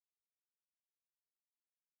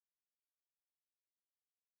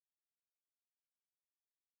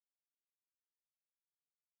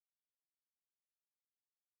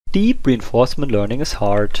Deep reinforcement learning is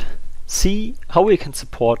hard. See how we can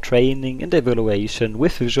support training and evaluation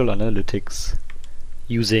with visual analytics,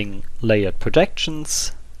 using layered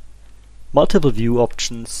projections, multiple view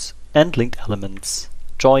options, and linked elements,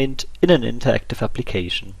 joined in an interactive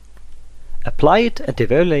application. Apply it and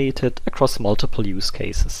evaluate it across multiple use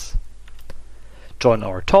cases. Join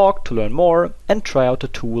our talk to learn more and try out the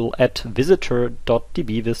tool at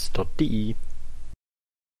visitor.debivis.de.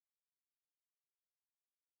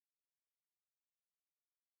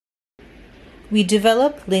 We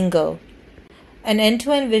develop LINGO, an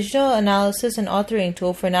end-to-end visual analysis and authoring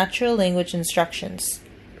tool for natural language instructions.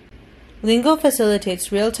 LINGO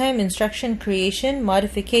facilitates real-time instruction creation,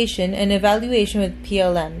 modification, and evaluation with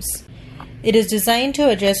PLMs. It is designed to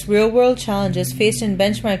address real-world challenges faced in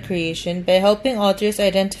benchmark creation by helping authors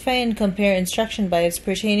identify and compare instruction bias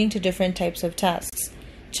pertaining to different types of tasks.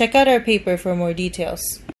 Check out our paper for more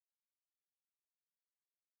details.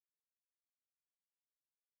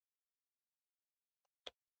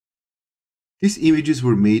 These images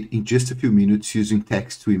were made in just a few minutes using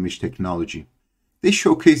text-to-image technology. They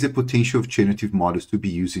showcase the potential of generative models to be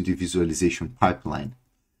used in the visualization pipeline.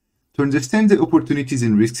 To understand the opportunities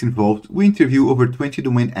and risks involved, we interview over 20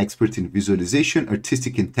 domain experts in visualization,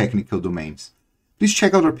 artistic and technical domains. Please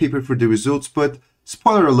check out our paper for the results, but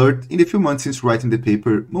spoiler alert, in the few months since writing the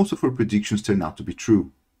paper, most of our predictions turned out to be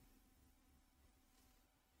true.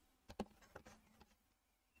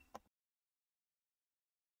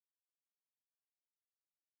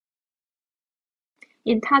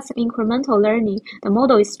 In task-incremental learning, the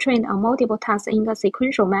model is trained on multiple tasks in a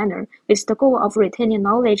sequential manner, with the goal of retaining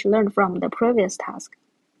knowledge learned from the previous task.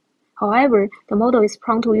 However, the model is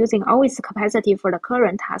prone to using all its capacity for the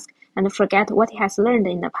current task and forget what it has learned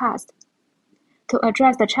in the past. To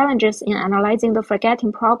address the challenges in analyzing the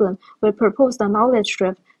forgetting problem, we propose the knowledge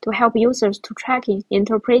drift to help users to tracking,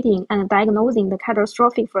 interpreting, and diagnosing the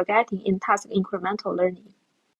catastrophic forgetting in task-incremental learning.